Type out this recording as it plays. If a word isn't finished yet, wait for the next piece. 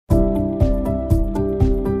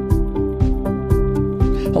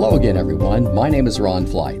Hello again, everyone. My name is Ron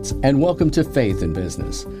Flights, and welcome to Faith in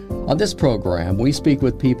Business. On this program, we speak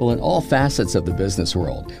with people in all facets of the business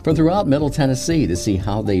world from throughout Middle Tennessee to see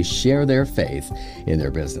how they share their faith in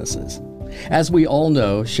their businesses. As we all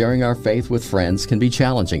know, sharing our faith with friends can be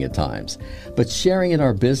challenging at times, but sharing in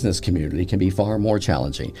our business community can be far more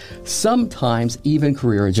challenging, sometimes even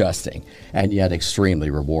career adjusting, and yet extremely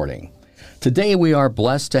rewarding. Today we are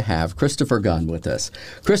blessed to have Cristopher Gunn with us.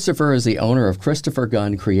 Cristopher is the owner of Cristopher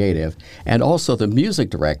Gunn Creative and also the music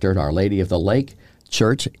director at Our Lady of the Lake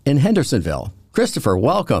Church in Hendersonville. Cristopher,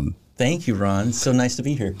 welcome. Thank you, Ron. So nice to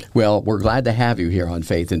be here. Well, we're glad to have you here on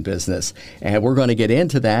Faith in Business, and we're going to get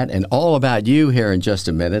into that and all about you here in just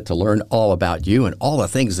a minute to learn all about you and all the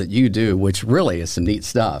things that you do, which really is some neat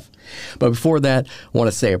stuff. But before that, I want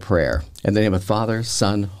to say a prayer. In the name of the Father,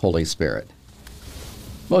 Son, Holy Spirit.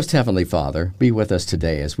 Most Heavenly Father, be with us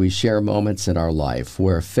today as we share moments in our life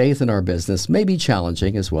where faith in our business may be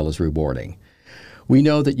challenging as well as rewarding. We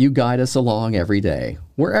know that you guide us along every day,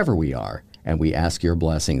 wherever we are, and we ask your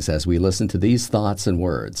blessings as we listen to these thoughts and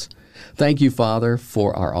words. Thank you, Father,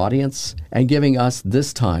 for our audience and giving us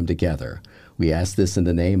this time together. We ask this in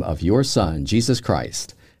the name of your Son, Jesus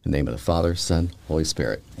Christ, in the name of the Father, Son, Holy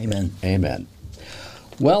Spirit. Amen. Amen.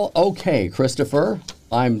 Well, okay, Cristopher,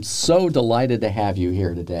 I'm so delighted to have you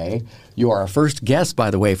here today. You are our first guest,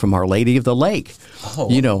 by the way, from Our Lady of the Lake.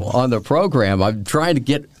 On the program. I'm trying to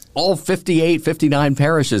get all 58, 59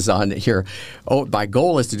 parishes on here. Oh, my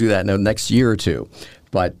goal is to do that in the next year or two.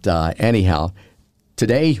 But anyhow,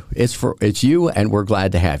 today it's you, and we're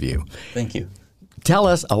glad to have you. Thank you. Tell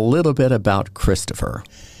us a little bit about Cristopher.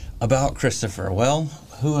 About Cristopher. Well,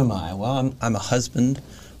 who am I? Well, I'm a husband.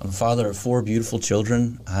 I'm a father of 4 beautiful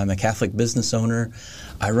children. I'm a Catholic business owner.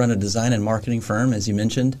 I run a design and marketing firm, as you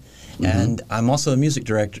mentioned. Mm-hmm. And I'm also a music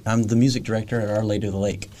director. I'm the music director at Our Lady of the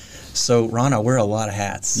Lake. So, Ron, I wear a lot of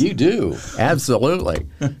hats. You do. Absolutely.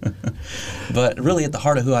 But really, at the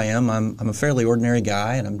heart of who I am, I'm a fairly ordinary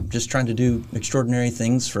guy, and I'm just trying to do extraordinary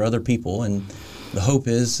things for other people. And the hope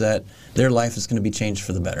is that their life is going to be changed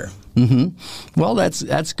for the better. Mm-hmm. Well,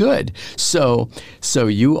 that's good. So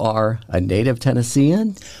you are a native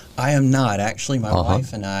Tennessean? I am not. Actually, my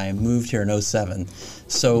wife and I moved here in 2007.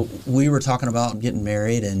 So we were talking about getting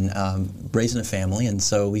married and raising a family. And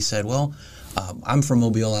so we said, well, I'm from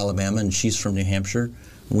Mobile, Alabama, and she's from New Hampshire.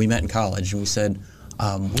 We met in college, and we said,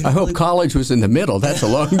 I hope college was in the middle. That's a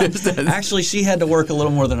long distance. Actually, she had to work a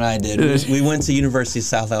little more than I did. We went to University of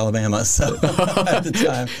South Alabama, so at the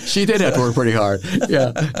time. She did have to work pretty hard.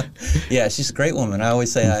 Yeah. Yeah, she's a great woman. I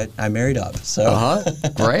always say I married up. So.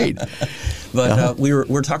 Great. But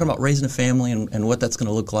we're talking about raising a family and what that's going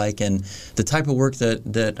to look like, and the type of work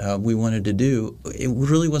that we wanted to do. It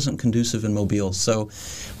really wasn't conducive in Mobile, so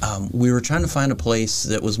we were trying to find a place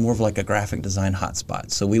that was more of like a graphic design hotspot.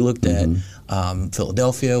 So we looked at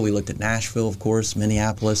Philadelphia, we looked at Nashville, of course,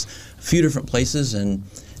 Minneapolis, a few different places, and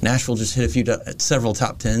Nashville just hit several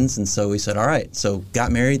top 10s, and so we said, all right. So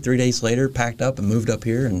got married 3 days later, packed up, and moved up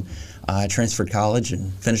here, and I transferred college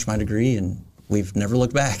and finished my degree, and we've never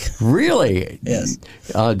looked back. Really? Yes.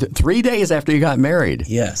 3 days after you got married?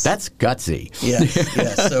 Yes. That's gutsy. Yes,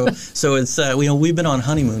 yes. So it's we've been on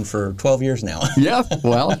honeymoon for 12 years now. Yeah.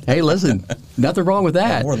 Well, hey, listen, nothing wrong with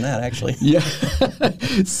that. More than that, actually. Yeah.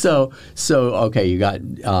 So okay, you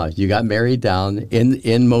got married down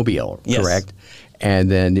in Mobile, yes. Correct? And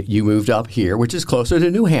then you moved up here, which is closer to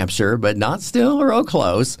New Hampshire, but not still real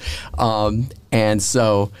close. And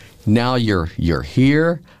so now you're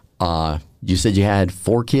here. You said you had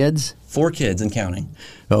 4 kids? 4 kids and counting.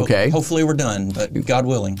 Okay. Hopefully we're done, but God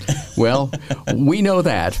willing. Well, we know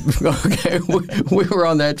that. Okay, we were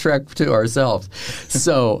on that trek too ourselves.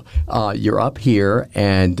 So you're up here,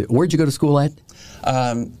 and where'd you go to school at?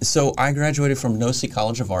 So I graduated from Nosy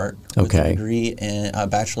College of Art with a degree in a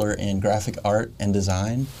bachelor in graphic art and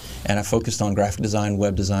design, and I focused on graphic design,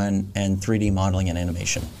 web design, and 3D modeling and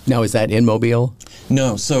animation. Now, is that in Mobile?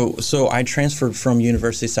 No. So I transferred from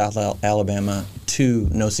University of South Alabama to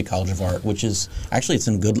Nosy College of Art, which is actually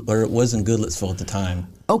it was in Goodlettsville at the time.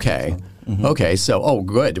 Okay. Okay, so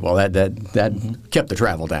good. Well, that kept the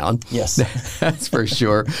travel down. Yes, that's for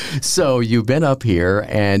sure. So you've been up here,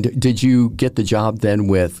 and did you get the job then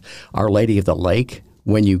with Our Lady of the Lake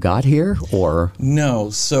when you got here, or no?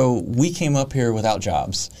 So we came up here without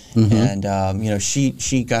jobs, and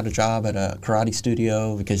she got a job at a karate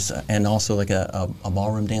studio and also like a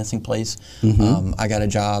ballroom dancing place. I got a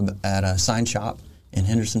job at a sign shop in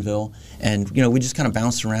Hendersonville, and we just kind of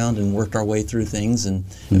bounced around and worked our way through things, and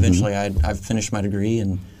eventually I finished my degree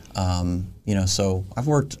and So I've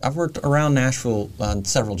worked around Nashville on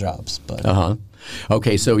several jobs, but.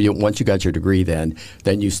 Okay, so once you got your degree, then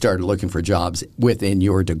you started looking for jobs within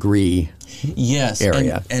your degree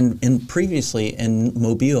area. And previously in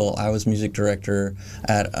Mobile, I was music director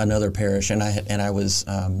at another parish, and I was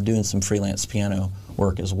doing some freelance piano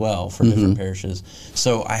work as well for different parishes.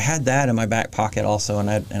 So I had that in my back pocket also, and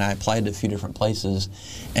I applied to a few different places,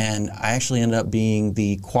 and I actually ended up being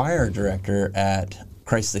the choir director at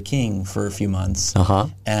Christ the King for a few months,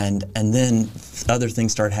 and then other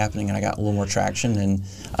things started happening, and I got a little more traction, and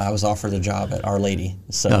I was offered a job at Our Lady.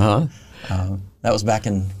 So that was back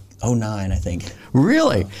in '09, I think.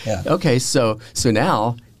 Really? Yeah. Okay, so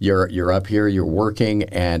now you're up here, you're working,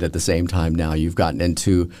 and at the same time now you've gotten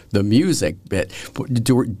into the music bit.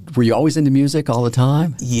 Were you always into music all the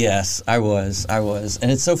time? Yes, I was, and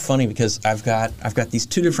it's so funny because I've got these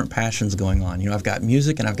two different passions going on. I've got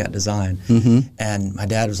music and I've got design, and my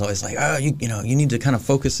dad was always like, "Oh, you need to kind of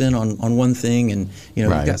focus in on one thing, and you've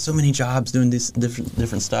got so many jobs doing this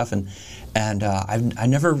different stuff." And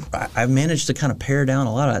I've managed to kind of pare down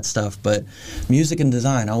a lot of that stuff, but music and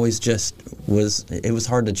design always just was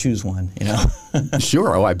hard to choose one,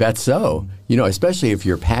 Sure, I bet so. Especially if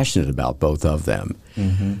you're passionate about both of them.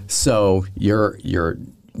 So you're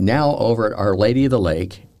now over at Our Lady of the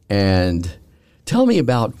Lake, and tell me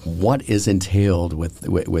about what is entailed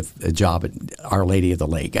with a job at Our Lady of the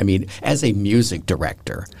Lake. I mean, as a music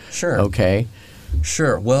director. Sure. Okay.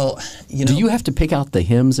 Sure. Well, do you have to pick out the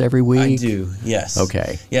hymns every week? I do. Yes.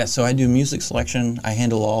 Okay. Yeah. So I do music selection. I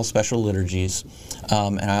handle all special liturgies,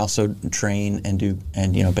 and I also train and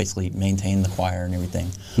basically maintain the choir and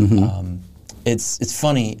everything. It's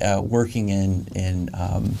funny working in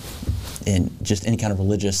just any kind of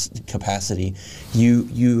religious capacity.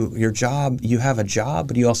 You have a job,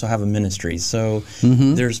 but you also have a ministry. So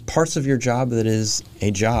there's parts of your job that is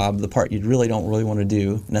a job, the part you really don't want to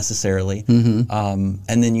do necessarily, and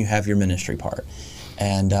then you have your ministry part.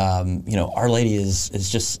 And Our Lady is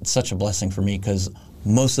just such a blessing for me because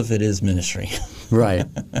most of it is ministry. Right.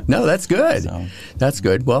 No, that's good. That's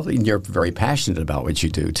good. Well, you're very passionate about what you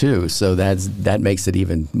do too, so that makes it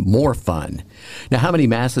even more fun. Now, how many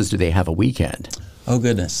masses do they have a weekend? Oh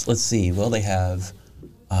goodness, let's see. Well, they have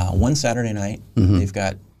one Saturday night. They've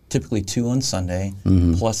got typically 2 on Sunday,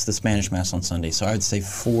 plus the Spanish Mass on Sunday. So I would say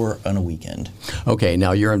 4 on a weekend. Okay,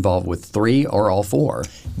 now you're involved with 3 or all 4?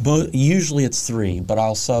 But usually it's 3, but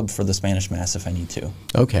I'll sub for the Spanish Mass if I need to.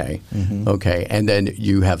 Okay, okay. And then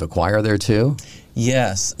you have a choir there too?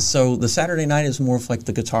 Yes. So the Saturday night is more of like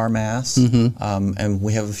the guitar mass, and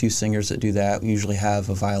we have a few singers that do that. We usually have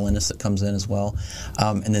a violinist that comes in as well.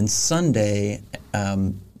 And then Sunday,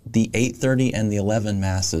 the 8:30 and the 11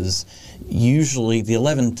 masses, usually the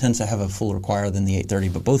 11 tends to have a fuller choir than the 8:30,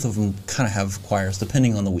 but both of them kind of have choirs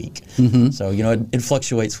depending on the week. So, it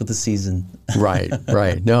fluctuates with the season. Right.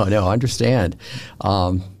 No, I understand.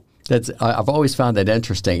 I've always found that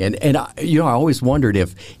interesting, and I always wondered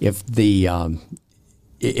if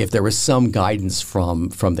there was some guidance from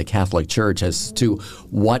the Catholic Church as to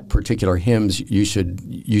what particular hymns you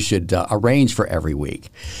should arrange for every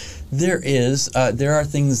week. There is. There are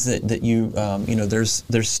things that you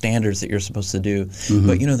there's standards that you're supposed to do.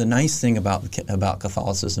 But the nice thing about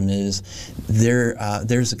Catholicism is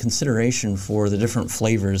there's a consideration for the different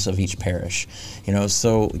flavors of each parish.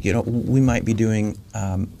 So we might be doing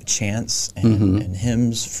chants and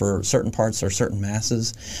hymns for certain parts or certain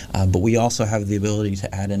masses, but we also have the ability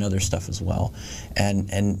to add in other stuff as well,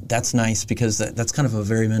 and that's nice because that's kind of a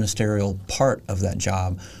very ministerial part of that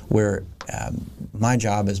job where. My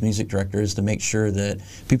job as music director is to make sure that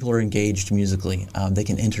people are engaged musically. They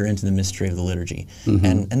can enter into the mystery of the liturgy,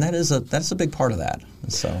 and that's a big part of that.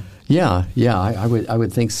 So yeah, I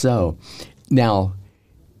would think so. Now,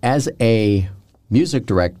 as a music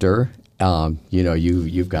director,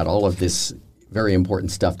 you've got all of this very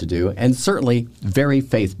important stuff to do, and certainly very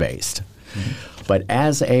faith-based. But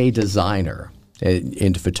as a designer,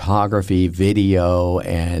 into photography, video,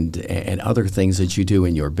 and other things that you do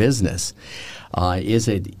in your business, is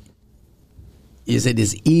it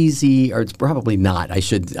as easy, or it's probably not?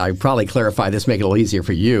 I probably clarify this, make it a little easier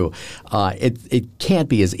for you. It can't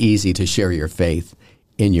be as easy to share your faith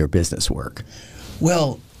in your business work.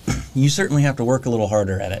 Well, you certainly have to work a little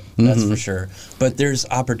harder at it. That's for sure. But there's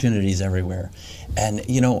opportunities everywhere, and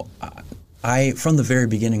I from the very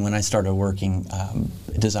beginning when I started working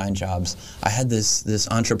design jobs, I had this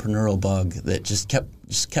entrepreneurial bug that just kept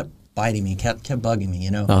biting me, kept bugging me,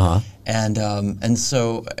 you know. And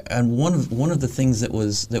one of the things that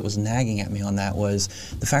was nagging at me on that was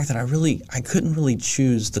the fact that I couldn't really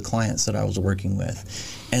choose the clients that I was working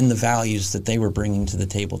with and the values that they were bringing to the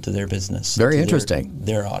table, to their business. Very interesting.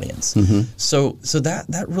 Their audience. So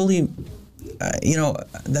that really,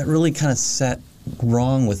 that really kind of set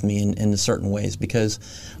wrong with me in certain ways, because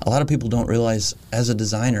a lot of people don't realize, as a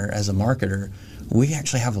designer, as a marketer, we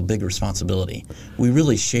actually have a big responsibility. We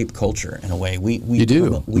really shape culture in a way. We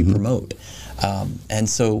promote. And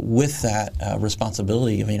so with that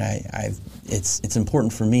responsibility, I mean, it's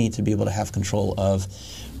important for me to be able to have control of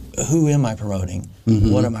who am I promoting,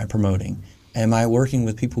 what am I promoting, am I working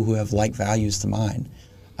with people who have like values to mine.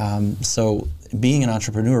 So being an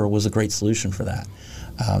entrepreneur was a great solution for that.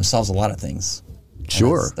 Solves a lot of things.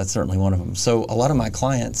 Sure. That's certainly one of them. So a lot of my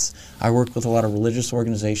clients, I work with a lot of religious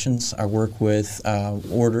organizations. I work with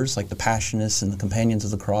orders like the Passionists and the Companions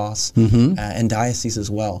of the Cross, and dioceses as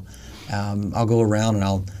well. I'll go around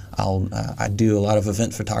and I do a lot of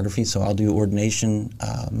event photography, so I'll do ordination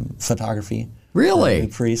photography. Really?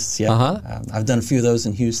 Priests, yeah. I've done a few of those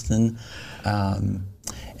in Houston.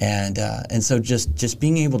 And so just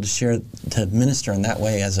being able to minister in that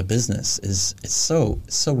way as a business is so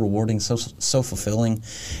rewarding, so fulfilling,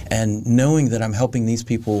 and knowing that I'm helping these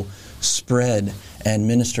people spread and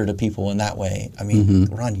minister to people in that way. I mean,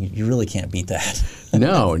 Ron, you really can't beat that.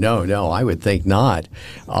 No, I would think not.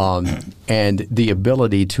 And the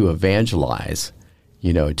ability to evangelize,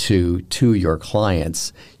 to your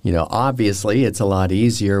clients, obviously it's a lot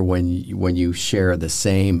easier when you share the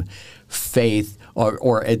same faith,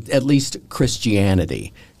 or at least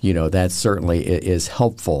Christianity. That certainly is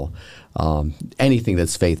helpful. Anything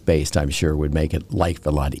that's faith-based, I'm sure, would make life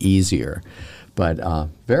a lot easier. But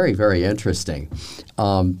very, very interesting.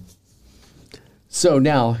 So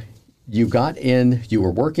now you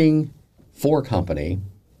were working for a company,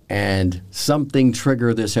 and something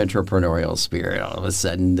triggered this entrepreneurial spirit all of a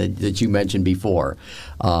sudden that you mentioned before.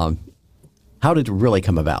 How did it really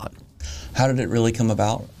come about? How did it really come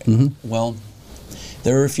about? Well,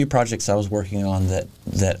 there were a few projects I was working on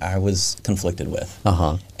that I was conflicted with.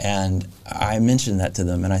 And I mentioned that to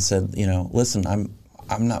them, and I said, listen, I'm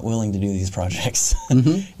not willing to do these projects.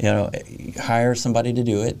 Hire somebody to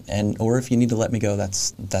do it, or if you need to let me go,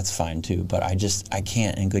 that's fine too. But I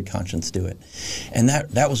can't in good conscience do it. And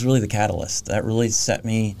that was really the catalyst. That really set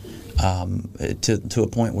me to a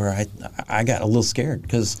point where I got a little scared,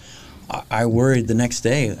 because I worried the next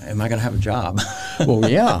day, am I going to have a job? Well,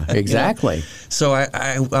 yeah, exactly. So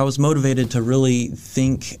I was motivated to really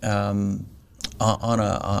think on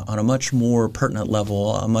a much more pertinent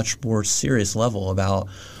level, a much more serious level about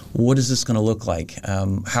what is this going to look like?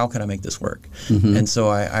 How can I make this work? And so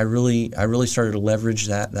I really started to leverage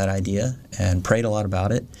that idea and prayed a lot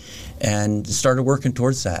about it and started working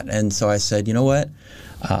towards that. And so I said, you know what?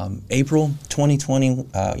 April 2020.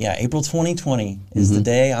 April 2020 is the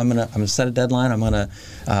day I'm gonna set a deadline. I'm gonna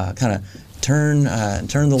kind of turn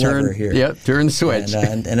the lever here. Yep, turn the switch.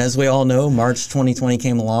 And as we all know, March 2020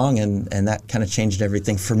 came along, and that kind of changed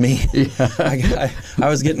everything for me. I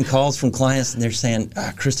was getting calls from clients, and they're saying,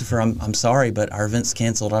 Christopher, I'm sorry, but our event's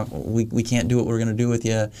canceled. We can't do what we're going to do with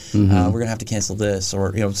you. We're going to have to cancel this,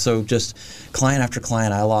 or so just client after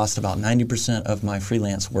client. I lost about 90% of my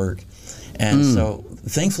freelance work. And so,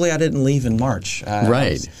 thankfully, I didn't leave in March.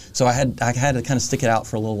 Right. So I had to kind of stick it out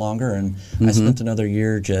for a little longer, and I spent another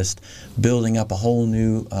year just building up a whole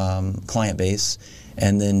new client base.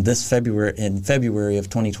 And then in February of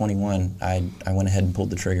 2021, I went ahead and pulled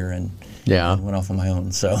the trigger and went off on my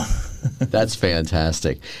own. So that's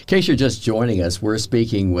fantastic. In case you're just joining us, we're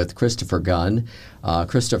speaking with Cristopher Gunn.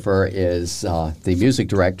 Cristopher is the music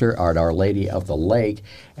director at Our Lady of the Lake,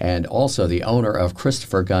 and also the owner of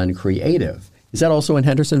Cristopher Gunn Creative. Is that also in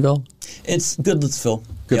Hendersonville? It's Goodlettsville.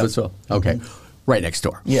 Goodlettsville. Yep. Okay. Right next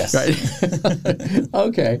door. Yes. Right.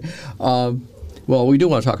 Okay. Well, we do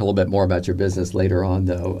want to talk a little bit more about your business later on,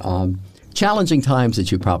 though. Challenging times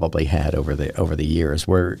that you probably had over the years,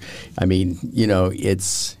 where, I mean, you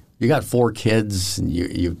got 4 kids,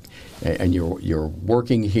 and you're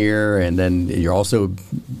working here, and then you're also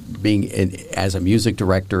being as a music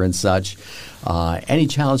director and such. Any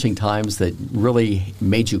challenging times that really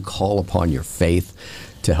made you call upon your faith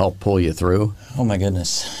to help pull you through? Oh my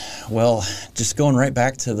goodness. Well, just going right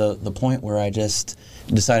back to the point where I just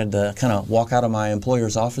decided to kind of walk out of my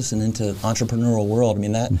employer's office and into the entrepreneurial world. I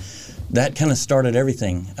mean, that kind of started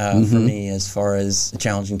everything for me as far as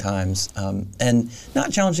challenging times, and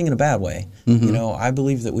not challenging in a bad way. I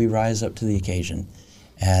believe that we rise up to the occasion,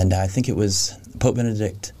 and I think it was Pope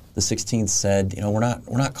Benedict the 16th said, we're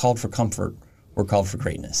not called for comfort, we're we're called for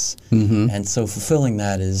greatness. And so fulfilling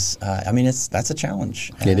that is, that's a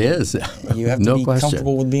challenge. It is. You have to No be question.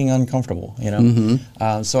 comfortable with being uncomfortable,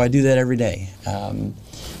 so I do that every day.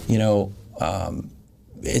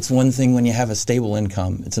 It's one thing when you have a stable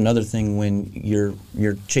income. It's another thing when you're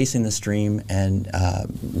chasing this dream and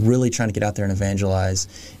really trying to get out there and evangelize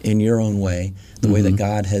in your own way, the way that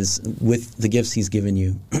God has, with the gifts He's given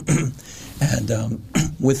you. And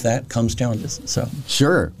with that comes challenges. So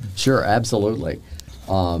Sure, absolutely.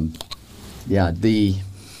 I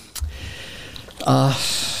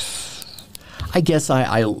guess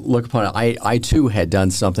I look upon it. I too had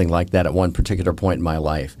done something like that at one particular point in my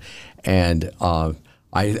life, and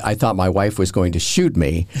I thought my wife was going to shoot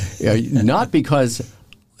me, not because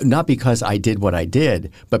I did what I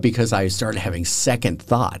did, but because I started having second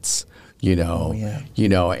thoughts.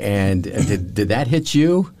 And did that hit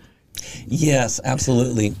you? Yes,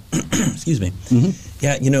 absolutely. Excuse me.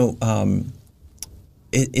 Yeah,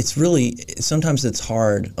 it's really, sometimes it's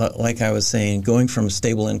hard, like I was saying, going from a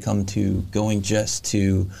stable income to going just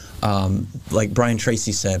to, like Brian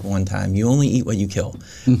Tracy said one time, you only eat what you kill.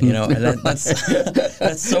 And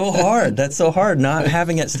that's so hard. That's so hard, not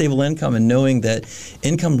having that stable income and knowing that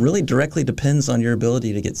income really directly depends on your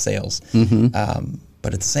ability to get sales.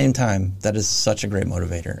 But at the same time, that is such a great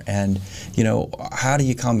motivator. And, how do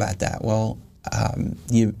you combat that? Well,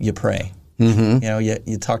 you pray.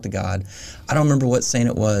 You talk to God. I don't remember what saint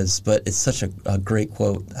it was, but it's such a great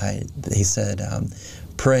quote. He said,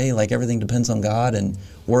 pray like everything depends on God and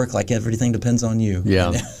work like everything depends on you.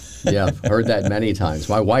 Yeah. I've heard that many times.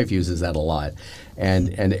 My wife uses that a lot. And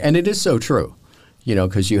it is so true,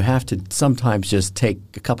 because you have to sometimes just take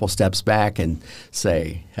a couple steps back and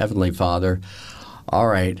say, Heavenly Father, all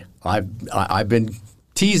right, I've been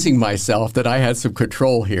teasing myself that I had some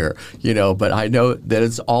control here, but I know that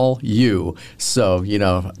it's all you. So,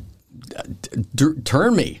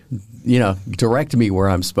 turn me, direct me where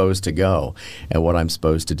I'm supposed to go and what I'm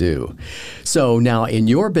supposed to do. So now in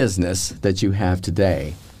your business that you have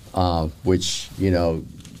today, which,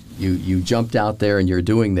 you jumped out there and you're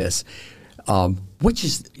doing this, which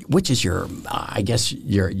is your, I guess,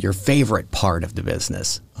 your favorite part of the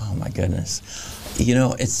business? Oh my goodness.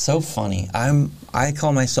 It's so funny. I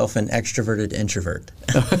call myself an extroverted introvert.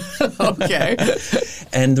 Okay.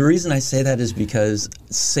 And the reason I say that is because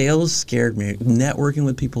sales scared me. Networking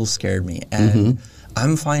with people scared me. And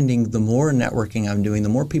I'm finding the more networking I'm doing, the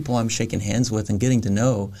more people I'm shaking hands with and getting to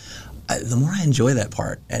know, the more I enjoy that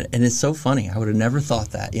part. And it's so funny. I would have never thought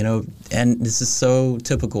that, and this is so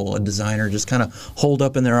typical. A designer just kind of holed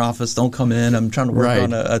up in their office, don't come in, I'm trying to work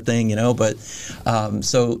on a thing, but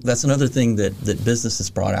so that's another thing that business has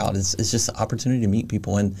brought out is just the opportunity to meet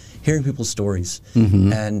people and hearing people's stories.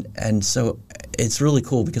 And so it's really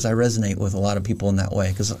cool because I resonate with a lot of people in that way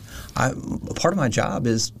because part of my job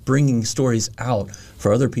is bringing stories out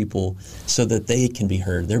for other people so that they can be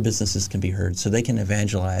heard, their businesses can be heard, so they can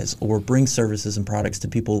evangelize or bring services and products to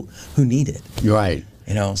people who need it. Right.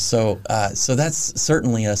 So that's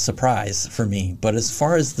certainly a surprise for me. But as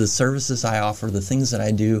far as the services I offer, the things that I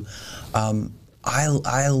do,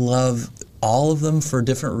 I love all of them for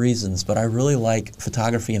different reasons, but I really like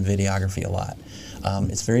photography and videography a lot.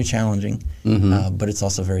 It's very challenging, but it's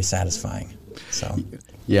also very satisfying. So.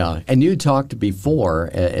 Yeah, and you talked before,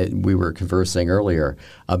 we were conversing earlier,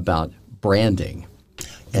 about branding.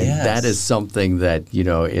 And that is something that,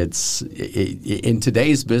 in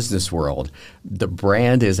today's business world, the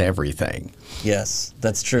brand is everything. Yes,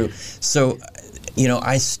 that's true. So,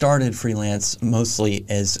 I started freelance mostly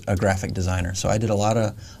as a graphic designer. So I did a lot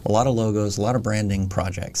of logos, a lot of branding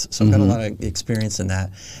projects. So I've got a lot of experience in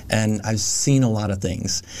that, and I've seen a lot of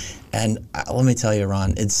things. And let me tell you,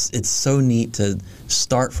 Ron, it's so neat to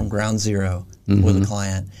start from ground zero with a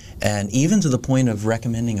client, and even to the point of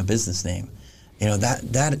recommending a business name.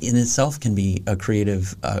 That in itself can be a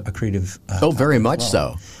creative. Very much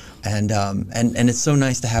so. And it's so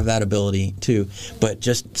nice to have that ability too. But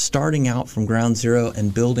just starting out from ground zero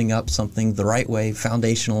and building up something the right way,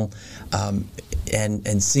 foundational,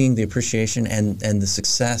 and seeing the appreciation and the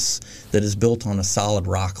success that is built on a solid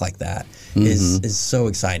rock like that is so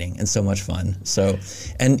exciting and so much fun. So,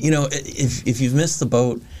 and if you've missed the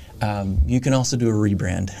boat, you can also do a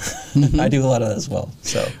rebrand. I do a lot of that as well.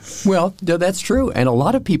 So, well, that's true, and a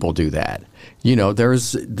lot of people do that.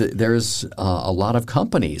 There's a lot of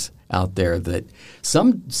companies out there that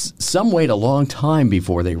some wait a long time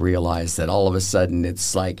before they realize that all of a sudden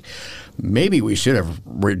it's like maybe we should have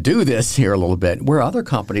redo this here a little bit. Where other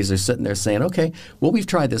companies are sitting there saying, okay, well, we've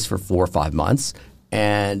tried this for 4 or 5 months.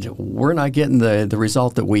 and we're not getting the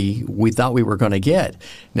result that we thought we were going to get.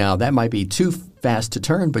 Now, that might be too fast to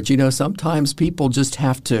turn, but sometimes people just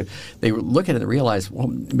have to, they look at it and realize, well,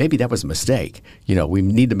 maybe that was a mistake. We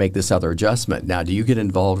need to make this other adjustment. Now, do you get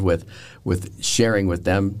involved with sharing with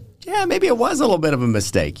them? Yeah, maybe it was a little bit of a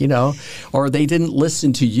mistake, or they didn't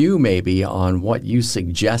listen to you maybe on what you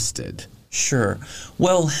suggested. Sure.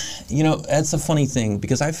 Well, that's a funny thing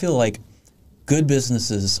because I feel like good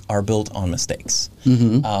businesses are built on mistakes.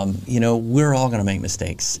 We're all going to make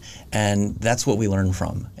mistakes, and that's what we learn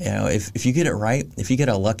from. If you get it right, if you get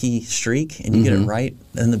a lucky streak and you get it right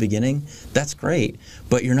in the beginning, that's great.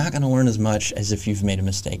 But you're not going to learn as much as if you've made a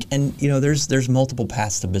mistake. And there's multiple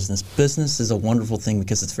paths to business. Business is a wonderful thing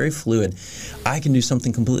because it's very fluid. I can do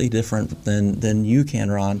something completely different than you can,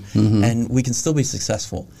 Ron, and we can still be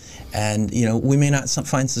successful. And we may not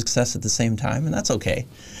find success at the same time, and that's okay.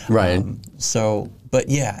 Right. But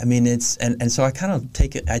yeah, I mean, so I kind of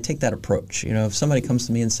take that approach. If somebody comes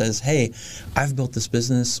to me and says, "Hey, I've built this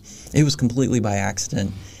business. It was completely by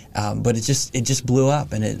accident, but it just blew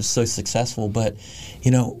up and it was so successful." But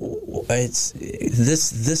it's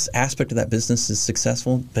this aspect of that business is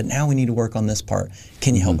successful, but now we need to work on this part.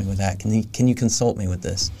 Can you help me with that? Can you consult me with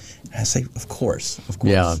this? And I say, of course.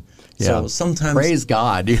 Yeah. So sometimes, praise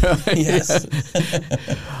God. Yes.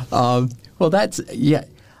 Well,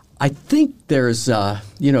 I think there's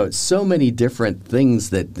so many different things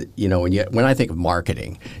that when I think of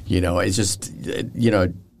marketing, it's just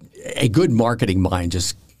a good marketing mind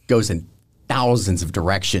just goes in thousands of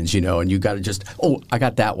directions, and you got to just, I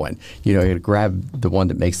got that one. You got to grab the one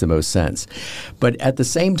that makes the most sense. But at the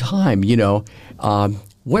same time,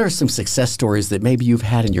 what are some success stories that maybe you've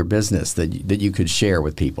had in your business that you could share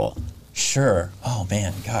with people? Sure. Oh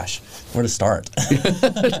man, gosh, where to start?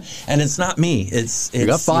 And it's not me. You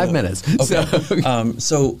got 5 minutes. Okay.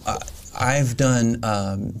 So I've done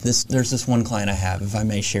this. There's this one client I have, if I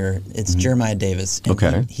may share. It's Jeremiah Davis. And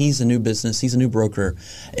okay. He's a new business. He's a new broker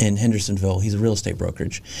in Hendersonville. He's a real estate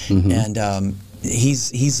brokerage, and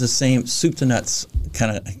he's the same soup to nuts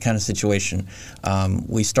kind of situation.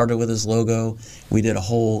 We started with his logo. We did a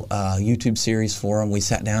whole YouTube series for him. We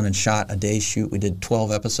sat down and shot a day's shoot. We did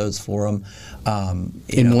 12 episodes for him.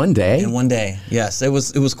 In one day? In one day, yes. It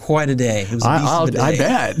was quite a day. It was a beast of a day. I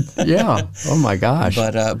bet. Yeah. Oh my gosh.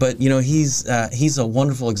 But he's a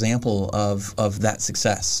wonderful example of that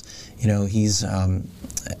success. He's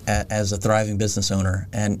as a thriving business owner,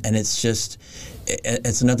 and it's just.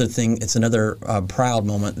 It's another thing. It's another proud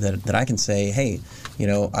moment that I can say, hey,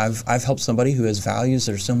 I've helped somebody who has values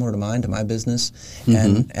that are similar to mine, to my business,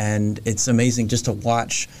 and it's amazing just to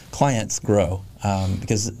watch clients grow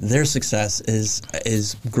because their success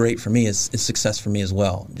is great for me. Is success for me as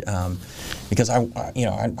well because I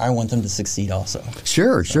want them to succeed also.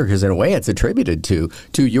 Sure. Because in a way it's attributed to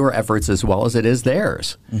your efforts as well as it is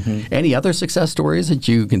theirs. Any other success stories that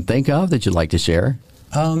you can think of that you'd like to share?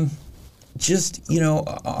 Just,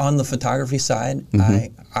 on the photography side,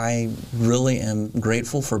 I really am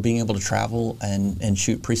grateful for being able to travel and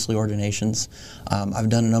shoot priestly ordinations. I've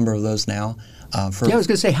done a number of those now. I was going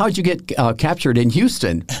to say, how'd you get captured in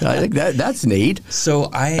Houston? I think that's neat.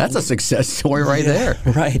 That's a success story right there.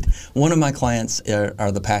 Right. One of my clients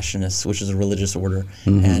are the Passionists, which is a religious order,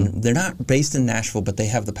 and they're not based in Nashville, but they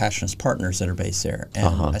have the Passionist partners that are based there. And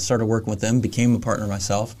I started working with them, became a partner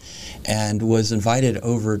myself, and was invited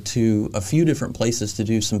over to a few different places to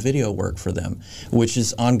do some video work for them, which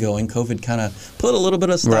is ongoing. COVID kind of put a little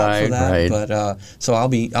bit of stop for that, but so I'll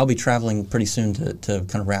be traveling pretty soon to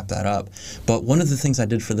kind of wrap that up. But one of the things I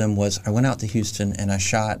did for them was I went out to Houston and I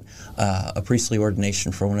shot a priestly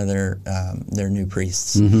ordination for one of their new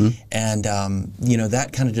priests, and that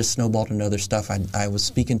kind of just snowballed into other stuff. I was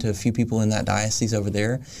speaking to a few people in that diocese over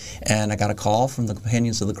there, and I got a call from the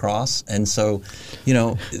Companions of the Cross, and so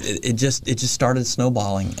it just started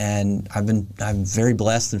snowballing, and I'm very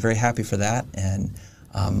blessed and very happy for that, and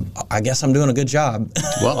I guess I'm doing a good job.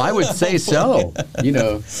 Well, I would say so. If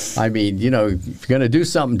you're going to do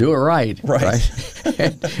something, do it right. Right?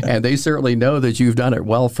 And they certainly know that you've done it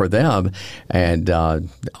well for them. And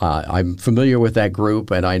I'm familiar with that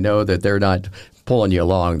group, and I know that they're not pulling you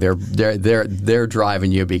along. They're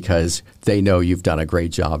driving you because they know you've done a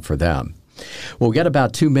great job for them. Well, we've got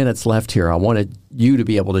about 2 minutes left here. I wanted you to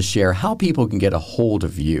be able to share how people can get a hold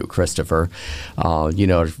of you, Cristopher.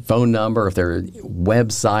 Phone number, if there are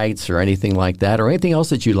websites or anything like that, or anything else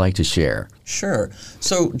that you'd like to share. Sure.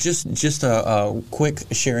 So just a quick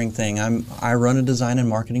sharing thing. I run a design and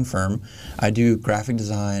marketing firm. I do graphic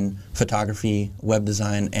design, photography, web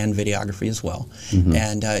design, and videography as well. Mm-hmm.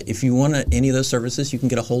 And if you want any of those services, you can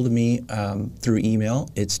get a hold of me through email.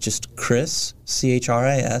 It's just Chris,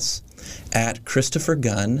 C-H-R-I-S, at Cristopher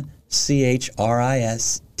Gunn,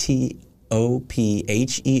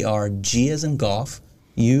 CHRISTOPHERG as in golf,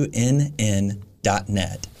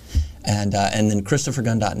 UNN.net. And then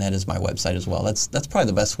ChristopherGunn.net is my website as well. That's probably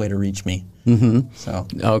the best way to reach me. Mm-hmm. So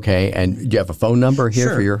okay, and do you have a phone number here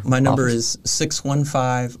sure. for your My number office? is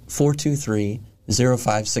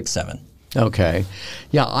 615-423-0567. Okay,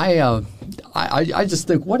 yeah, I just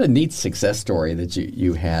think what a neat success story that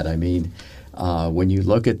you had. I mean, when you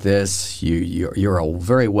look at this, you're a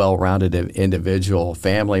very well-rounded individual,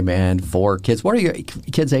 family man, 4 kids. What are your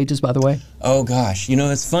kids' ages, by the way? Oh gosh,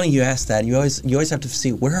 it's funny you asked that. You always have to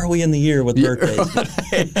see where are we in the year with birthdays.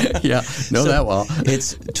 Yeah, know that well.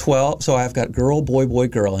 It's 12. So I've got girl, boy,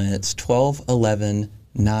 girl, and it's 12, 11,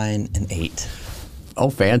 9, and 8. Oh,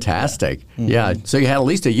 fantastic. Mm-hmm. Yeah, so you had at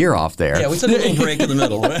least a year off there. Yeah, we took a little break in the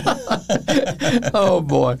middle. Oh,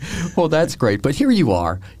 boy. Well, that's great. But here you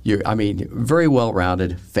are. Very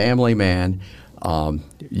well-rounded family man.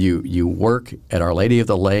 You work at Our Lady of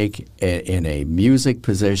the Lake in a music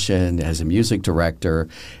position as a music director,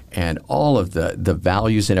 and all of the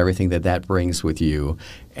values and everything that brings with you.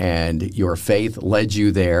 And your faith led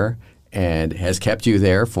you there and has kept you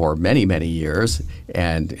there for many, many years,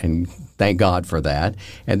 and thank God for that.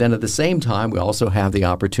 And then at the same time, we also have the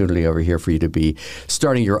opportunity over here for you to be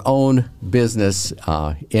starting your own business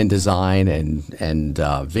in design and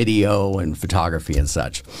video and photography and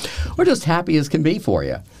such. We're just happy as can be for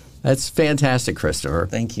you. That's fantastic, Cristopher.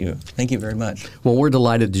 Thank you. Thank you very much. Well, we're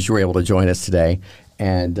delighted that you were able to join us today,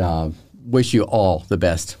 and wish you all the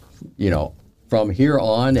best, from here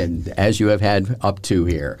on and as you have had up to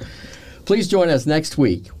here. Please join us next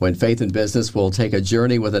week when Faith in Business will take a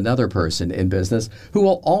journey with another person in business who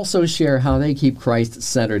will also share how they keep Christ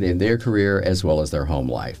centered in their career as well as their home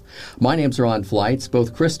life. My name's Ron Flights.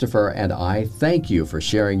 Both Cristopher and I thank you for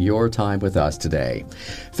sharing your time with us today.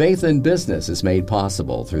 Faith in Business is made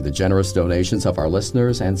possible through the generous donations of our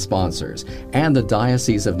listeners and sponsors and the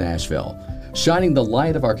Diocese of Nashville. Shining the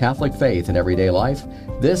light of our Catholic faith in everyday life,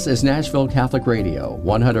 this is Nashville Catholic Radio,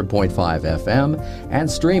 100.5 FM,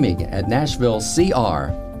 and streaming at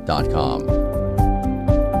NashvilleCR.com.